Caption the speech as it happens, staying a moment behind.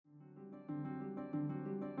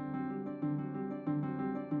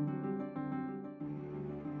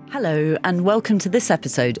Hello, and welcome to this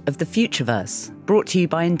episode of The Futureverse, brought to you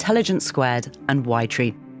by Intelligence Squared and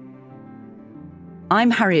Ytree.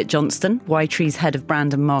 I'm Harriet Johnston, Ytree's head of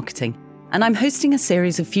brand and marketing, and I'm hosting a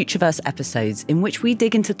series of Futureverse episodes in which we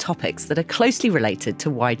dig into topics that are closely related to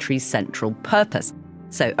Ytree's central purpose.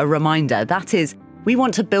 So, a reminder, that is, we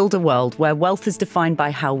want to build a world where wealth is defined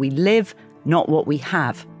by how we live, not what we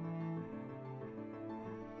have.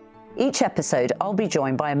 Each episode, I'll be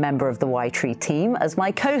joined by a member of the Ytree team as my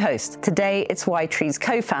co-host. Today, it's Ytree's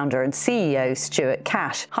co-founder and CEO, Stuart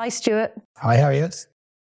Cash. Hi, Stuart. Hi, Harriet.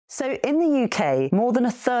 So in the UK, more than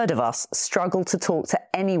a third of us struggle to talk to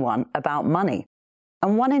anyone about money.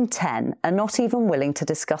 And 1 in 10 are not even willing to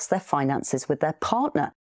discuss their finances with their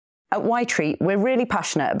partner. At Ytree, we're really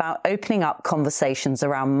passionate about opening up conversations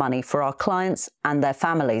around money for our clients and their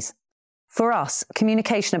families. For us,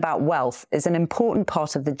 communication about wealth is an important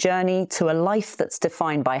part of the journey to a life that's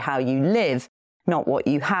defined by how you live, not what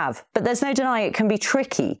you have. But there's no denying it can be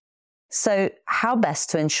tricky. So how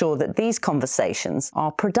best to ensure that these conversations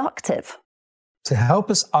are productive? To help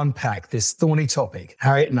us unpack this thorny topic,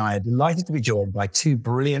 Harriet and I are delighted to be joined by two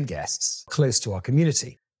brilliant guests close to our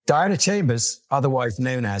community. Diana Chambers, otherwise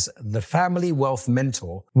known as the Family Wealth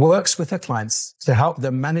Mentor, works with her clients to help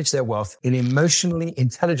them manage their wealth in emotionally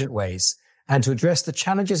intelligent ways and to address the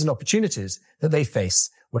challenges and opportunities that they face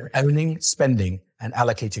when owning, spending, and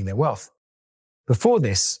allocating their wealth. Before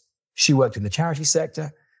this, she worked in the charity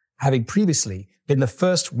sector, having previously been the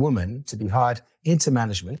first woman to be hired into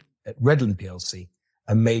management at Redland plc,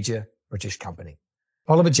 a major British company.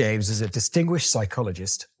 Oliver James is a distinguished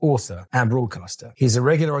psychologist, author, and broadcaster. He's a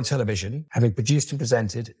regular on television, having produced and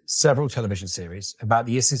presented several television series about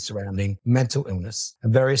the issues surrounding mental illness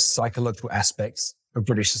and various psychological aspects of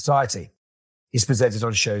British society. He's presented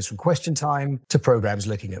on shows from Question Time to programs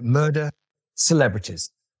looking at murder, celebrities,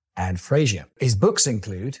 and Frasier. His books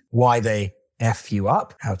include Why They F You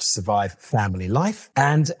Up, How to Survive Family Life,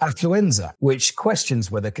 and Affluenza, which questions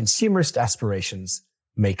whether consumerist aspirations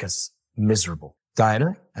make us miserable.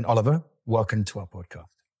 Diana and Oliver, welcome to our podcast.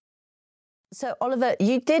 So, Oliver,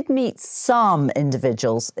 you did meet some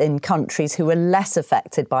individuals in countries who were less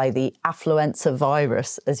affected by the affluenza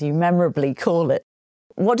virus, as you memorably call it.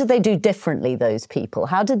 What did they do differently, those people?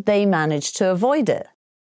 How did they manage to avoid it?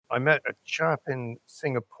 I met a chap in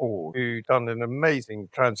Singapore who'd done an amazing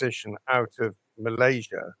transition out of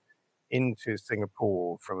Malaysia into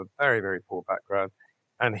Singapore from a very, very poor background.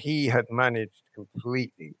 And he had managed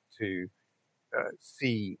completely to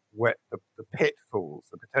see what the pitfalls,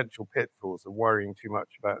 the potential pitfalls of worrying too much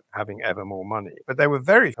about having ever more money. But there were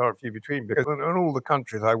very far few between, because in all the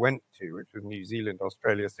countries I went to, which was New Zealand,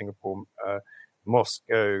 Australia, Singapore,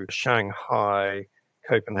 Moscow, Shanghai,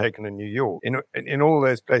 Copenhagen and New York. In all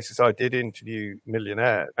those places, I did interview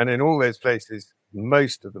millionaires. And in all those places,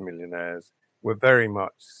 most of the millionaires were very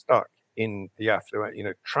much stuck in the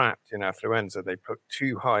trapped in affluenza. They put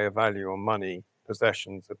too high a value on money,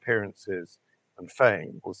 possessions, appearances, and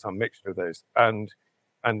fame, or some mixture of those. And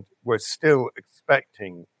were still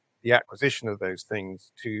expecting the acquisition of those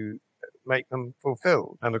things to make them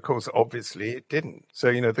fulfilled. And of course, obviously it didn't.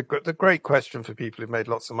 So, the great question for people who've made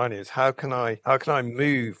lots of money is how can I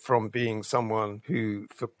move from being someone who,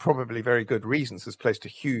 for probably very good reasons, has placed a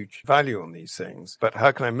huge value on these things, but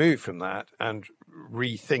how can I move from that and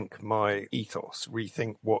rethink my ethos,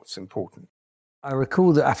 rethink what's important? I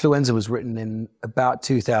recall that Affluenza was written in about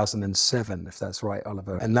 2007, if that's right,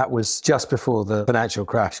 Oliver. And that was just before the financial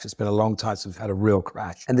crash. It's been a long time since we've had a real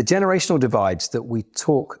crash. And the generational divides that we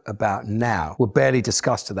talk about now were barely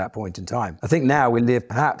discussed at that point in time. I think now we live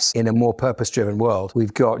perhaps in a more purpose-driven world.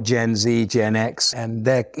 We've got Gen Z, Gen X, and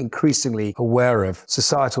they're increasingly aware of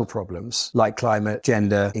societal problems like climate,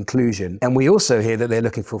 gender, inclusion. And we also hear that they're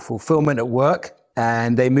looking for fulfillment at work,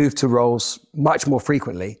 and they move to roles much more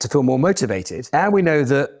frequently to feel more motivated. And we know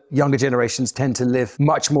that younger generations tend to live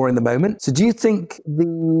much more in the moment. So do you think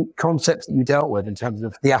the concepts that you dealt with in terms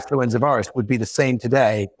of the affluenza virus would be the same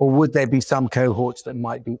today, or would there be some cohorts that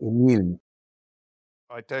might be immune?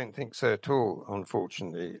 I don't think so at all,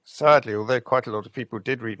 unfortunately. Sadly, although quite a lot of people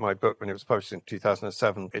did read my book when it was published in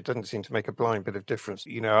 2007, it doesn't seem to make a blind bit of difference.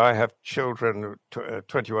 I have children, a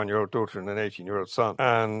 21-year-old daughter and an 18-year-old son,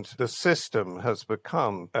 and the system has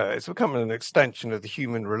become an extension of the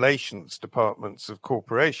human relations departments of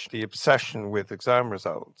corporations. The obsession with exam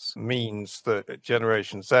results means that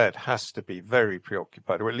Generation Z has to be very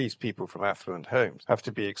preoccupied, or at least people from affluent homes have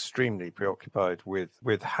to be extremely preoccupied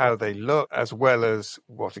with how they look, as well as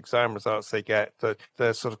what exam results they get, that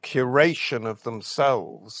their sort of curation of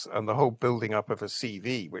themselves and the whole building up of a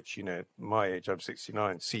CV, which, my age, I'm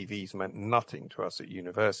 69, CVs meant nothing to us at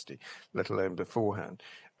university, let alone beforehand.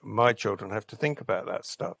 my children have to think about that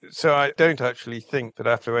stuff. So I don't actually think that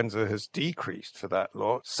affluenza has decreased for that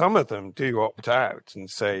lot. Some of them do opt out and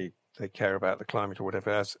say they care about the climate or whatever,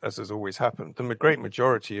 as has always happened. The great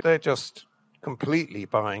majority, they're just completely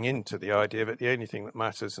buying into the idea that the only thing that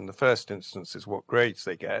matters in the first instance is what grades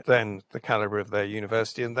they get, then the caliber of their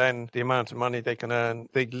university, and then the amount of money they can earn.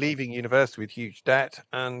 They're leaving university with huge debt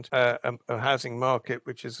and a housing market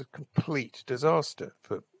which is a complete disaster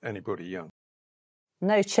for anybody young.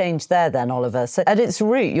 No change there then, Oliver. So at its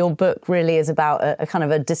root, your book really is about a kind of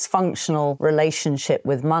a dysfunctional relationship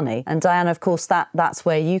with money. And Diana, of course, that's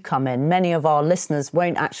where you come in. Many of our listeners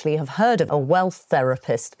won't actually have heard of a wealth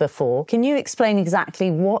therapist before. Can you explain exactly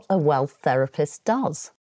what a wealth therapist does?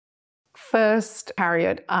 First,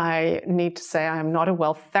 Harriet, I need to say I am not a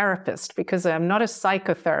wealth therapist because I am not a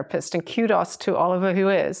psychotherapist, and kudos to Oliver who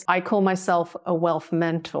is. I call myself a wealth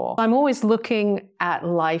mentor. I'm always looking at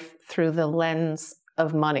life through the lens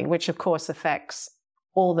of money, which of course affects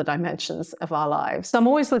all the dimensions of our lives. So I'm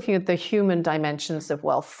always looking at the human dimensions of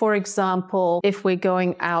wealth. For example, if we're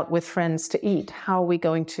going out with friends to eat, how are we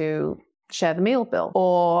going to share the meal bill?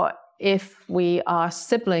 Or if we are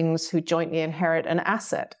siblings who jointly inherit an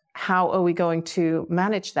asset, how are we going to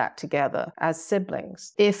manage that together as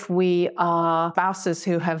siblings? If we are spouses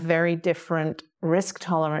who have very different risk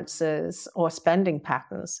tolerances or spending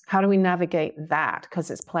patterns, how do we navigate that? Because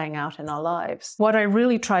it's playing out in our lives. What I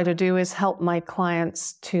really try to do is help my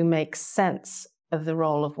clients to make sense of the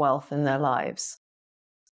role of wealth in their lives.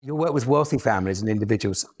 Your work with wealthy families and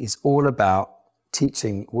individuals is all about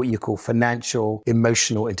teaching what you call financial,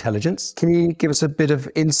 emotional intelligence. Can you give us a bit of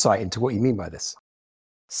insight into what you mean by this?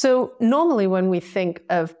 So normally when we think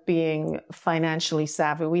of being financially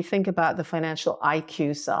savvy, we think about the financial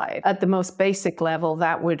IQ side. At the most basic level,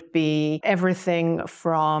 that would be everything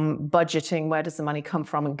from budgeting, where does the money come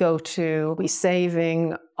from and go to? Are we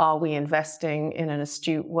saving? Are we investing in an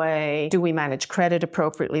astute way? Do we manage credit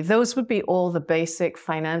appropriately? Those would be all the basic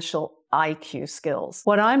financial IQ skills.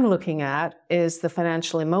 What I'm looking at is the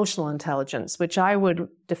financial emotional intelligence, which I would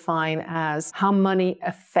define as how money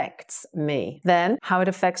affects me. Then how it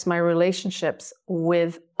affects my relationships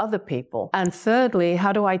with other people. And thirdly,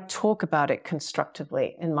 how do I talk about it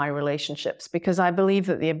constructively in my relationships? Because I believe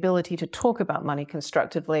that the ability to talk about money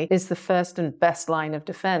constructively is the first and best line of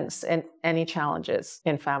defense in any challenges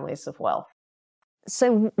in families of wealth.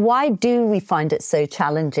 So why do we find it so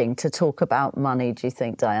challenging to talk about money, do you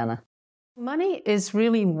think, Diana? Money is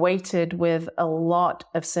really weighted with a lot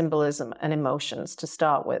of symbolism and emotions to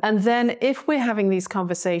start with. And then if we're having these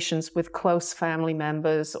conversations with close family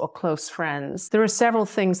members or close friends, there are several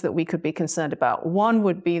things that we could be concerned about. One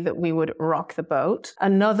would be that we would rock the boat.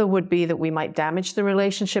 Another would be that we might damage the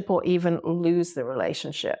relationship or even lose the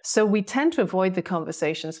relationship. So we tend to avoid the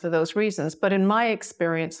conversations for those reasons. But in my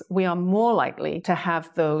experience, we are more likely to have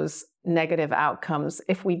those negative outcomes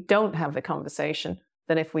if we don't have the conversation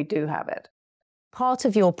than if we do have it. Part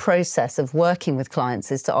of your process of working with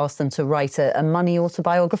clients is to ask them to write a money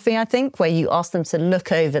autobiography, I think, where you ask them to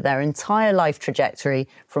look over their entire life trajectory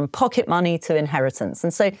from pocket money to inheritance.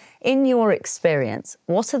 And so in your experience,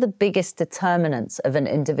 what are the biggest determinants of an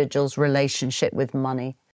individual's relationship with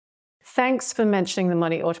money? Thanks for mentioning the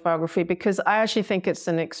money autobiography, because I actually think it's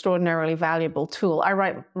an extraordinarily valuable tool. I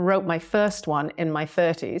wrote my first one in my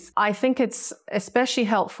 30s. I think it's especially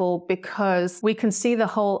helpful because we can see the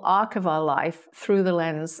whole arc of our life through the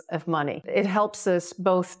lens of money. It helps us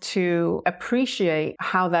both to appreciate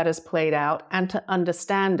how that has played out and to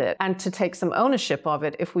understand it and to take some ownership of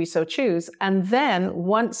it if we so choose. And then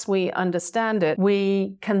once we understand it,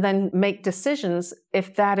 we can then make decisions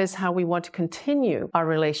if that is how we want to continue our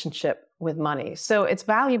relationship with money. So it's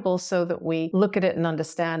valuable so that we look at it and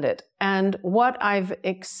understand it. And what I've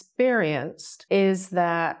experienced is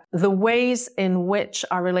that the ways in which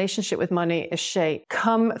our relationship with money is shaped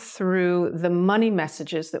come through the money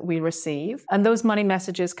messages that we receive. And those money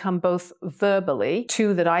messages come both verbally,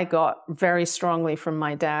 two that I got very strongly from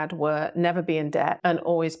my dad were never be in debt and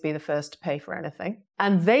always be the first to pay for anything.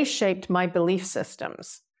 And they shaped my belief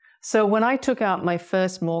systems. So when I took out my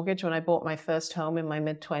first mortgage, when I bought my first home in my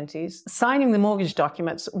mid-20s, signing the mortgage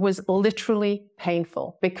documents was literally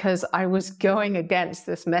painful because I was going against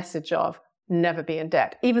this message of never be in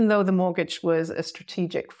debt, even though the mortgage was a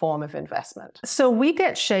strategic form of investment. So we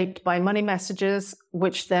get shaped by money messages,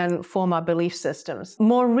 which then form our belief systems.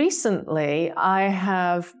 More recently, I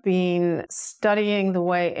have been studying the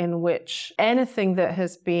way in which anything that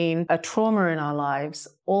has been a trauma in our lives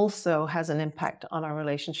also has an impact on our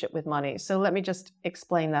relationship with money. So let me just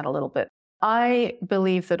explain that a little bit. I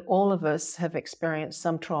believe that all of us have experienced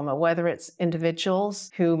some trauma, whether it's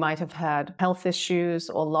individuals who might have had health issues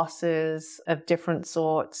or losses of different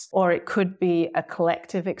sorts, or it could be a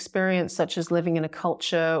collective experience, such as living in a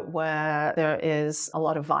culture where there is a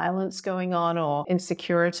lot of violence going on or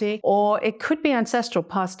insecurity, or it could be ancestral,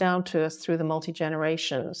 passed down to us through the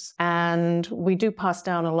multi-generations. And we do pass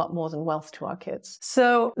down a lot more than wealth to our kids.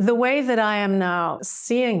 So the way that I am now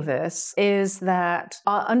seeing this is that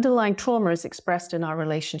our underlying trauma is expressed in our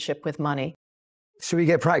relationship with money. Should we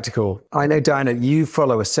get practical? I know, Diana, you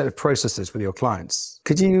follow a set of processes with your clients.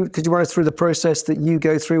 Could you run us through the process that you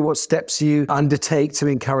go through, what steps you undertake to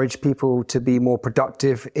encourage people to be more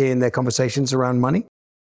productive in their conversations around money?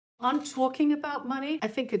 On talking about money, I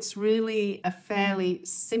think it's really a fairly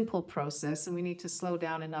simple process, and we need to slow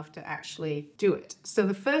down enough to actually do it. So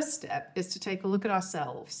the first step is to take a look at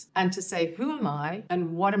ourselves and to say, who am I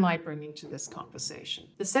and what am I bringing to this conversation?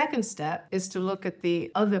 The second step is to look at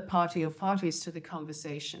the other party or parties to the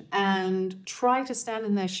conversation and try to stand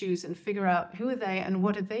in their shoes and figure out who are they and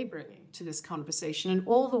what are they bringing to this conversation, and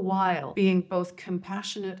all the while being both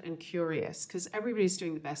compassionate and curious, because everybody's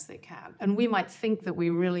doing the best they can. And we might think that we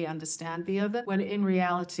really understand the other, when in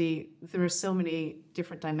reality, there are so many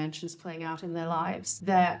different dimensions playing out in their lives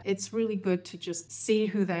that it's really good to just see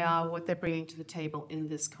who they are, what they're bringing to the table in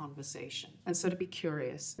this conversation. And so to be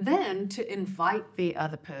curious. Then to invite the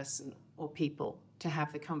other person or people to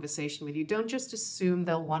have the conversation with you. Don't just assume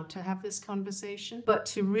they'll want to have this conversation, but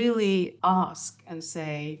to really ask and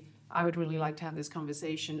say, I would really like to have this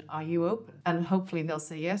conversation. Are you open? And hopefully they'll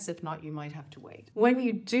say yes. If not, you might have to wait. When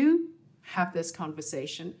you do have this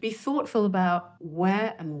conversation, be thoughtful about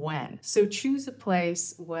where and when. So choose a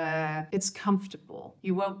place where it's comfortable.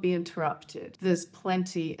 You won't be interrupted. There's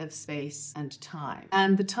plenty of space and time.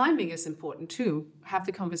 And the timing is important too. Have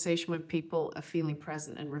the conversation when people are feeling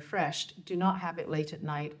present and refreshed. Do not have it late at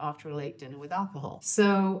night after a late dinner with alcohol.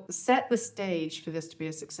 So set the stage for this to be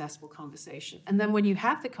a successful conversation. And then when you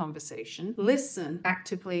have the conversation, listen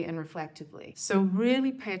actively and reflectively. So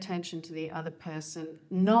really pay attention to the other person,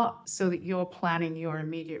 not so that you're planning your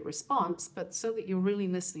immediate response, but so that you're really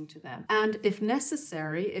listening to them. And if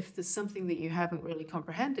necessary, if there's something that you haven't really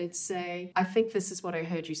comprehended, say, I think this is what I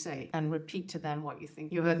heard you say, and repeat to them what you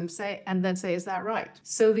think you heard them say, and then say, is that right?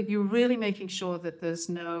 So that you're really making sure that there's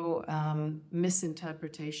no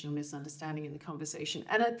misinterpretation or misunderstanding in the conversation.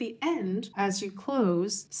 And at the end, as you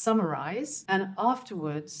close, summarize, and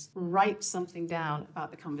afterwards write something down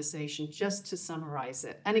about the conversation just to summarize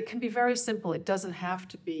it. And it can be very simple. It doesn't have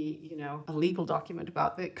to be, a legal document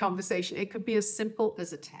about the conversation. It could be as simple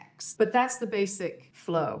as a text. But that's the basic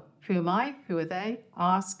flow. Who am I? Who are they?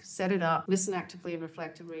 Ask, set it up, listen actively and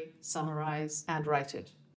reflectively, summarize, and write it.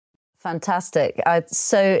 Fantastic. It's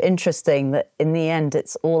so interesting that in the end,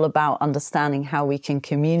 it's all about understanding how we can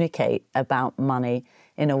communicate about money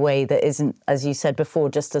in a way that isn't, as you said before,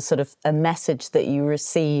 just a sort of a message that you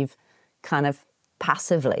receive kind of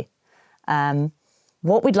passively.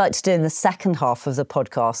 What we'd like to do in the second half of the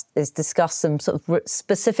podcast is discuss some sort of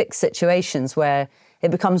specific situations where it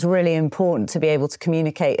becomes really important to be able to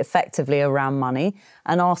communicate effectively around money,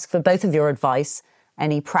 and ask for both of your advice,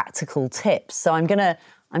 any practical tips. So I'm going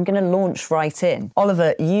to launch right in.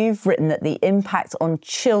 Oliver, you've written that the impact on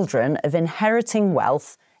children of inheriting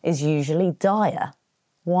wealth is usually dire.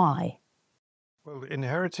 Why? Well,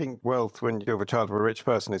 inheriting wealth when you're the child of a rich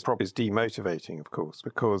person is probably demotivating, of course,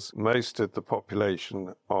 because most of the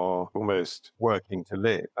population are almost working to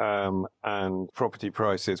live, and property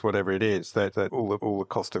prices, whatever it is, that all the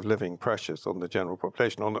cost of living pressures on the general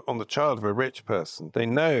population. On the child of a rich person, they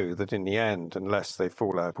know that in the end, unless they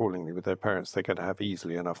fall out appallingly with their parents, they're going to have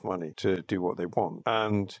easily enough money to do what they want.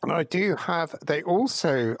 And I do have. They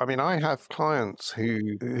also. I mean, I have clients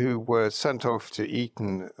who were sent off to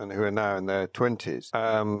Eton and who are now in their 20s.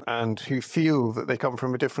 And who feel that they come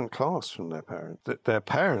from a different class from their parents, that their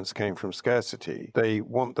parents came from scarcity. They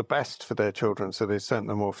want the best for their children, so they sent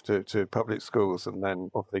them off to public schools, and then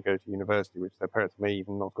off they go to university, which their parents may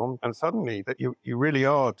even not gone. And suddenly that you really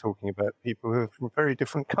are talking about people who are from very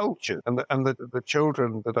different cultures, and the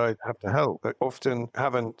children that I have to help that often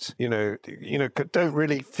haven't, don't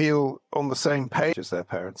really feel on the same page as their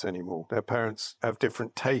parents anymore. Their parents have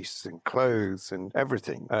different tastes in clothes and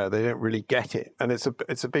everything. They don't really get it. And it's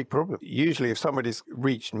a big problem. Usually if somebody's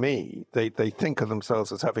reached me, they think of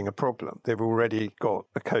themselves as having a problem. They've already got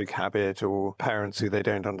a coke habit or parents who they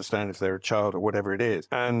don't understand if they're a child or whatever it is.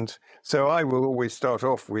 And so I will always start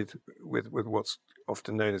off with what's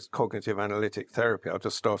often known as cognitive analytic therapy. I'll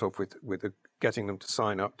just start off with getting them to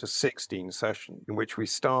sign up to 16 sessions, in which we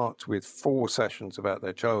start with 4 sessions about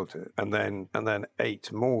their childhood, and then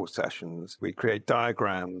 8 more sessions. We create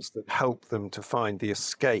diagrams that help them to find the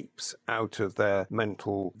escapes out of their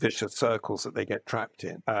mental vicious circles that they get trapped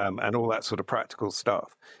in, and all that sort of practical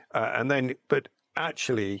stuff. But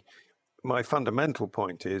actually, my fundamental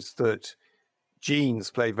point is that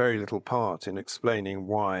genes play very little part in explaining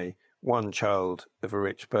why one child of a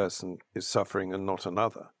rich person is suffering and not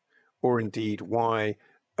another, or indeed why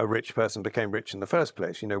a rich person became rich in the first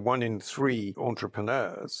place. 1 in 3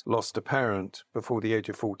 entrepreneurs lost a parent before the age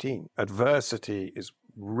of 14. Adversity is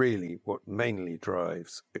really what mainly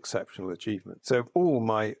drives exceptional achievement. So all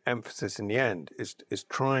my emphasis in the end is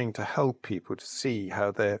trying to help people to see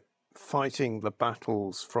how they're fighting the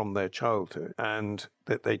battles from their childhood, and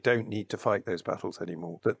that they don't need to fight those battles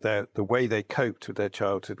anymore, that the way they coped with their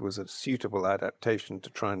childhood was a suitable adaptation to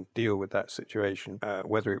try and deal with that situation,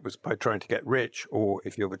 whether it was by trying to get rich, or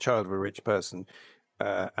if you're the child of a rich person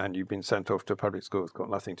and you've been sent off to public school, it's got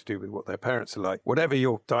nothing to do with what their parents are like. Whatever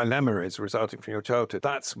your dilemma is resulting from your childhood,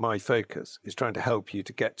 that's my focus, is trying to help you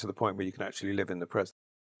to get to the point where you can actually live in the present.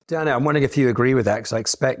 Diana, I'm wondering if you agree with that, because I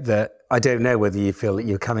expect that, I don't know whether you feel that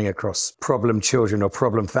you're coming across problem children or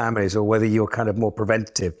problem families, or whether you're kind of more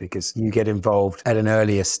preventative because you get involved at an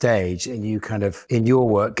earlier stage and you kind of, in your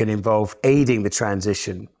work, get involved aiding the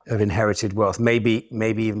transition of inherited wealth, maybe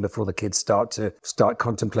even before the kids start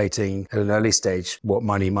contemplating at an early stage what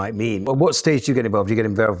money might mean. Well, what stage do you get involved? Do you get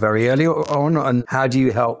involved very early on? And how do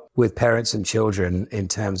you help with parents and children in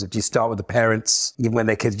terms of, do you start with the parents even when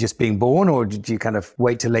their kids are just being born, or do you kind of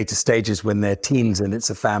wait to later stages when they're teens and it's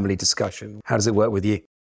a family discussion? How does it work with you?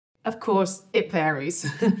 Of course, it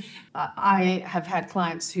varies. I have had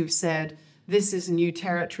clients who've said, this is new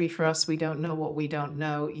territory for us. We don't know what we don't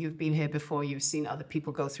know. You've been here before. You've seen other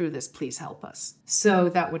people go through this. Please help us. So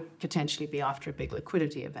that would potentially be after a big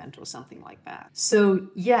liquidity event or something like that. So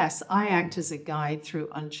yes, I act as a guide through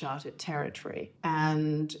uncharted territory.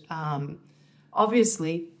 And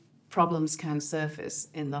obviously, problems can surface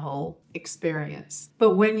in the whole experience.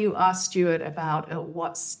 But when you ask Stuart about at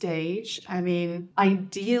what stage, I mean,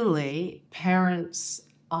 ideally, parents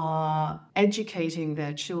are educating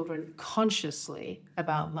their children consciously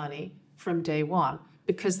about money from day one,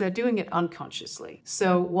 because they're doing it unconsciously.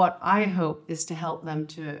 So what I hope is to help them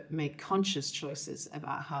to make conscious choices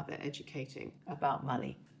about how they're educating about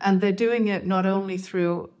money. And they're doing it not only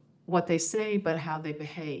through what they say, but how they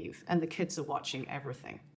behave. And the kids are watching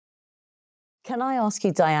everything. Can I ask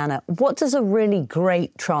you, Diana, what does a really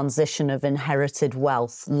great transition of inherited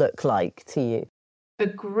wealth look like to you? A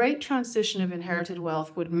great transition of inherited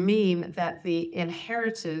wealth would mean that the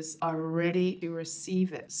inheritors are ready to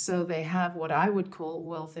receive it. So they have what I would call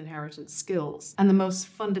wealth inheritance skills. And the most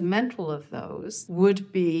fundamental of those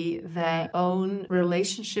would be their own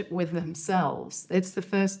relationship with themselves. It's the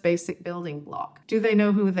first basic building block. Do they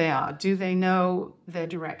know who they are? Do they know their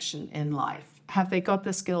direction in life? Have they got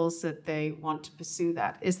the skills that they want to pursue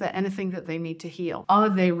that? Is there anything that they need to heal? Are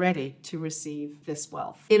they ready to receive this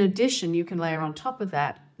wealth? In addition, you can layer on top of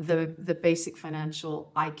that the basic financial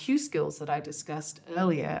IQ skills that I discussed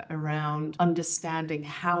earlier around understanding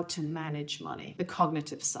how to manage money, the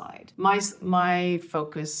cognitive side. My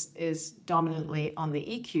focus is dominantly on the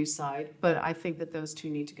EQ side, but I think that those two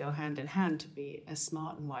need to go hand in hand to be a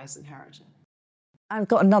smart and wise inheritor. I've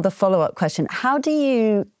got another follow-up question. How do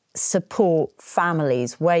you support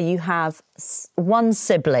families where you have one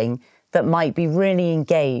sibling that might be really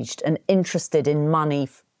engaged and interested in money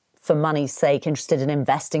for money's sake, interested in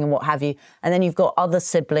investing and what have you, and then you've got other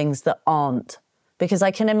siblings that aren't? Because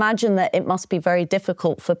I can imagine that it must be very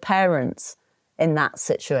difficult for parents in that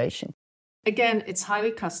situation. Again, it's highly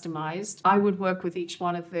customized. I would work with each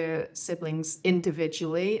one of their siblings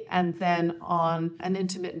individually, and then on an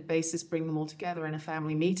intermittent basis, bring them all together in a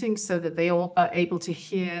family meeting so that they all are able to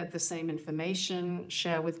hear the same information,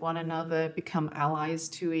 share with one another, become allies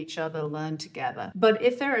to each other, learn together. But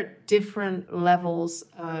if there are different levels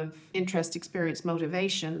of interest, experience,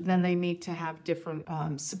 motivation, then they need to have different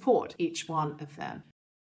support, each one of them.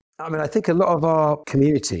 I mean, I think a lot of our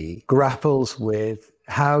community grapples with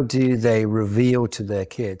how do they reveal to their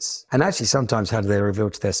kids, and actually sometimes how do they reveal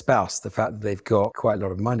to their spouse, the fact that they've got quite a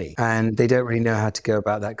lot of money and they don't really know how to go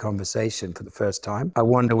about that conversation for the first time. I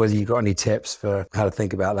wonder whether you've got any tips for how to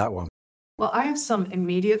think about that one. Well, I have some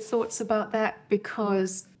immediate thoughts about that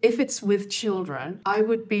because if it's with children, I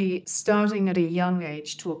would be starting at a young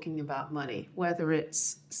age talking about money, whether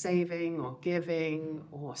it's saving or giving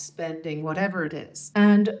or spending, whatever it is.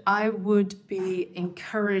 And I would be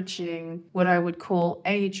encouraging what I would call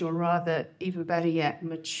age, or rather, even better yet,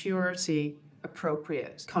 maturity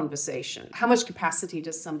appropriate conversation. How much capacity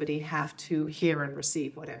does somebody have to hear and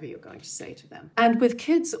receive whatever you're going to say to them? And with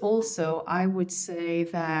kids also, I would say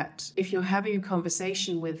that if you're having a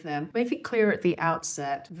conversation with them, make it clear at the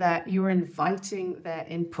outset that you're inviting their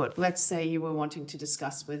input. Let's say you were wanting to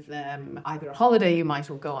discuss with them either a holiday you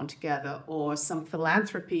might all go on together or some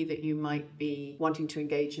philanthropy that you might be wanting to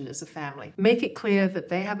engage in as a family. Make it clear that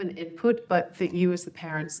they have an input, but that you as the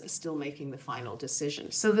parents are still making the final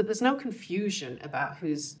decision so that there's no confusion about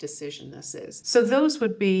whose decision this is. So those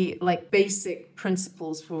would be like basic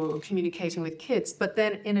principles for communicating with kids. But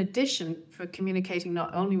then in addition, for communicating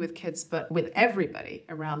not only with kids, but with everybody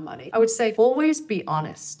around money, I would say always be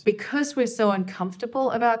honest. Because we're so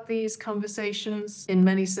uncomfortable about these conversations in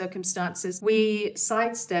many circumstances, we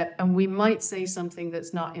sidestep and we might say something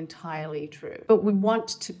that's not entirely true. But we want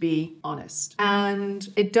to be honest. And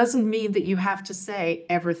it doesn't mean that you have to say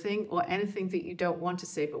everything or anything that you don't want to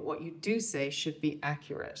say, but what you do say should be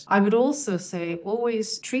accurate. I would also say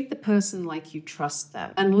always treat the person like you trust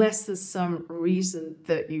them, unless there's some reason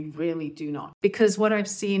that you really do not. Because what I've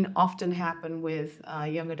seen often happen with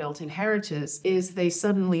young adult inheritors is they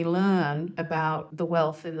suddenly learn about the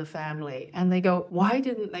wealth in the family and they go, why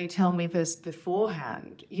didn't they tell me this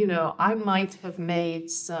beforehand? You know, I might have made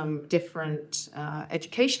some different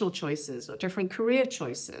educational choices or different career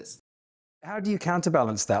choices. How do you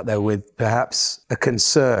counterbalance that, though, with perhaps a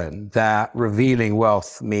concern that revealing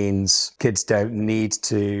wealth means kids don't need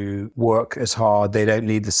to work as hard, they don't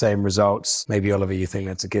need the same results? Maybe, Oliver, you think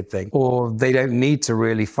that's a good thing. Or they don't need to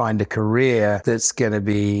really find a career that's going to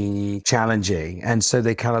be challenging. And so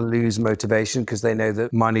they kind of lose motivation because they know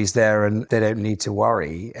that money's there and they don't need to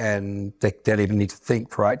worry. And they don't even need to think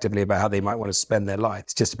proactively about how they might want to spend their life.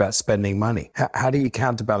 It's just about spending money. How do you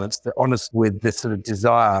counterbalance the honest with this sort of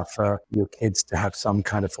desire for your kids to have some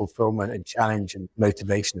kind of fulfillment and challenge and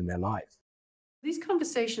motivation in their life? These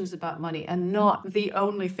conversations about money are not the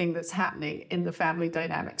only thing that's happening in the family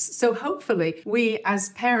dynamics. So hopefully we as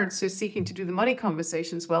parents who are seeking to do the money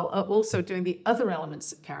conversations well are also doing the other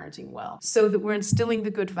elements of parenting well, so that we're instilling the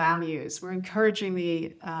good values, we're encouraging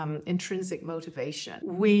the intrinsic motivation.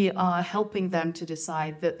 We are helping them to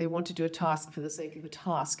decide that they want to do a task for the sake of a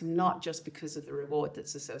task, not just because of the reward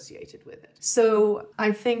that's associated with it. So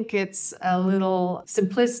I think it's a little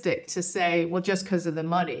simplistic to say, well, just because of the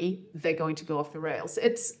money, they're going to go off the rails.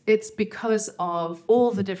 It's because of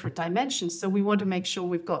all the different dimensions. So we want to make sure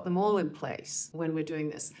we've got them all in place when we're doing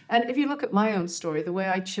this. And if you look at my own story, the way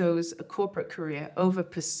I chose a corporate career over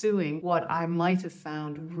pursuing what I might have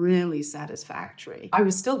found really satisfactory, I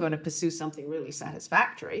was still going to pursue something really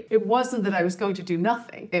satisfactory. It wasn't that I was going to do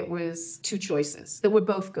nothing. It was two choices that were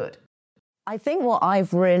both good. I think what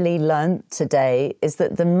I've really learned today is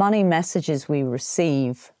that the money messages we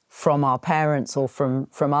receive from our parents or from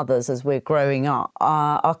others as we're growing up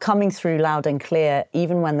are coming through loud and clear,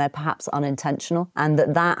 even when they're perhaps unintentional, and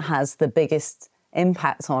that has the biggest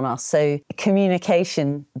impact on us. So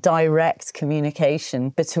communication, direct communication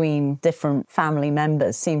between different family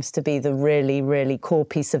members seems to be the really, really core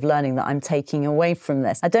piece of learning that I'm taking away from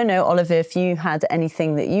this. I don't know, Oliver, if you had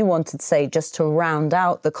anything that you wanted to say just to round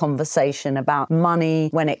out the conversation about money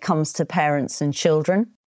when it comes to parents and children.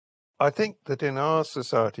 I think that in our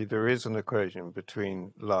society, there is an equation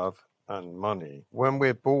between love and money. When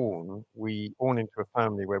we're born into a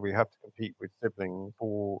family where we have to compete with siblings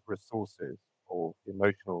for resources, or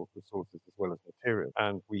emotional resources as well as material.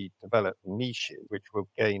 And we develop niches which will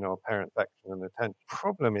gain our parents' affection and attention.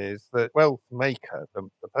 Problem is that wealth maker,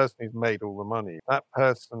 the person who's made all the money, that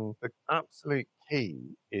person, the absolute key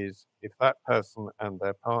is if that person and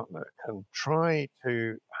their partner can try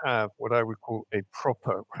to have what I would call a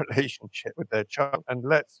proper relationship with their child. And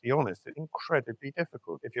let's be honest, it's incredibly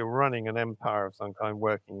difficult. If you're running an empire of some kind,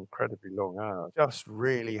 working incredibly long hours, just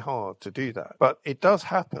really hard to do that. But it does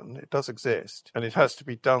happen, it does exist, and it has to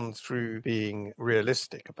be done through being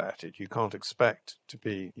realistic about it. You can't expect to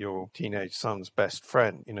be your teenage son's best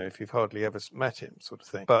friend, if you've hardly ever met him, sort of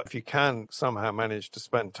thing. But if you can somehow manage to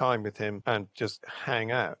spend time with him and just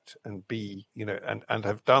hang out and be, and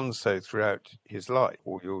have done so throughout his life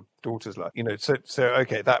or your daughter's life, so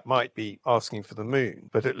okay, that might be asking for the moon,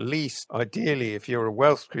 but at least ideally, if you're a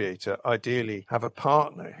wealth creator, ideally have a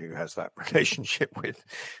partner who has that relationship with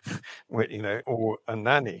or a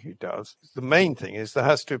nanny who does. The the main thing is there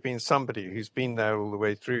has to have been somebody who's been there all the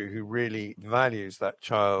way through, who really values that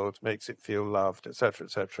child, makes it feel loved, etc.,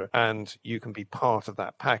 etc. And you can be part of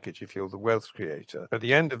that package if you're the wealth creator. At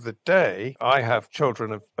the end of the day, I have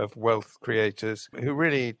children of wealth creators who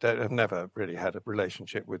really have never really had a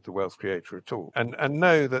relationship with the wealth creator at all, and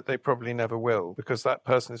know that they probably never will, because that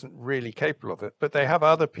person isn't really capable of it. But they have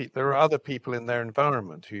other people. There are other people in their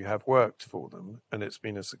environment who have worked for them, and it's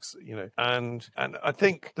been a success, And I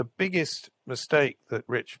think the biggest mistake that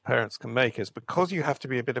rich parents can make is, because you have to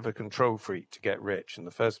be a bit of a control freak to get rich in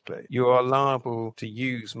the first place, you are liable to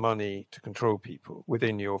use money to control people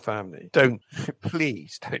within your family.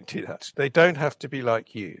 Please don't do that. They don't have to be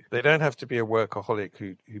like you. They don't have to be a workaholic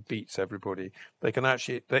who beats everybody. They can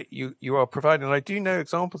actually, you are providing, and I do know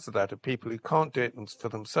examples of that, of people who can't do it for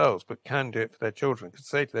themselves, but can do it for their children, can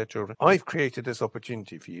say to their children, I've created this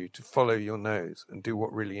opportunity for you to follow your nose and do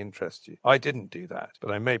what really interests you. I didn't do that,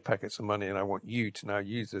 but I made packets of money, and I want you to now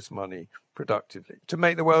use this money productively to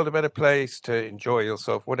make the world a better place, to enjoy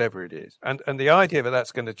yourself, whatever it is. And the idea that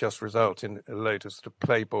that's going to just result in a load of sort of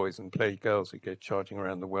playboys and playgirls who go charging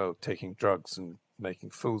around the world, taking drugs and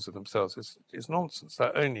making fools of themselves is nonsense.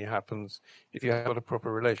 That only happens if you have got a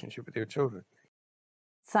proper relationship with your children.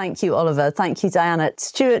 Thank you, Oliver. Thank you, Diana.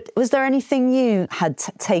 Stuart, was there anything you had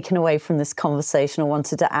taken away from this conversation or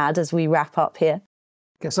wanted to add as we wrap up here?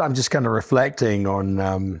 I guess I'm just kind of reflecting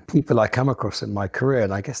on people I come across in my career.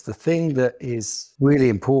 And I guess the thing that is really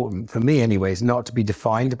important for me anyway is not to be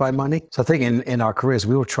defined by money. So I think in our careers,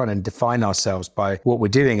 we were trying to define ourselves by what we're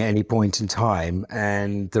doing at any point in time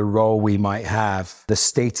and the role we might have, the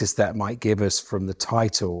status that might give us from the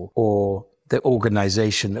title or the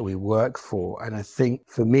organization that we work for. And I think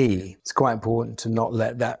for me, it's quite important to not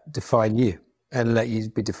let that define you, and let you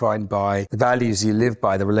be defined by the values you live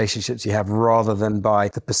by, the relationships you have, rather than by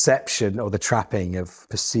the perception or the trapping of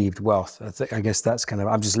perceived wealth. I guess that's kind of,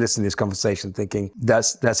 I'm just listening to this conversation thinking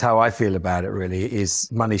that's how I feel about it really, is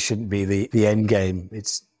money shouldn't be the end game.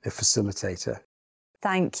 It's a facilitator.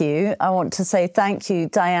 Thank you. I want to say thank you,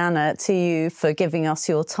 Diana, to you for giving us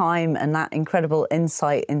your time and that incredible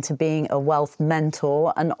insight into being a wealth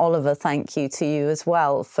mentor. And Oliver, thank you to you as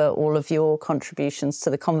well for all of your contributions to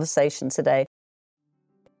the conversation today.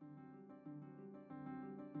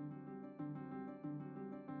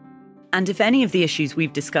 And if any of the issues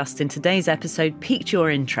we've discussed in today's episode piqued your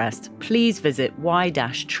interest, please visit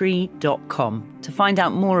y-tree.com to find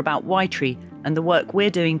out more about Y-Tree and the work we're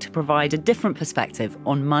doing to provide a different perspective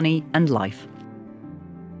on money and life.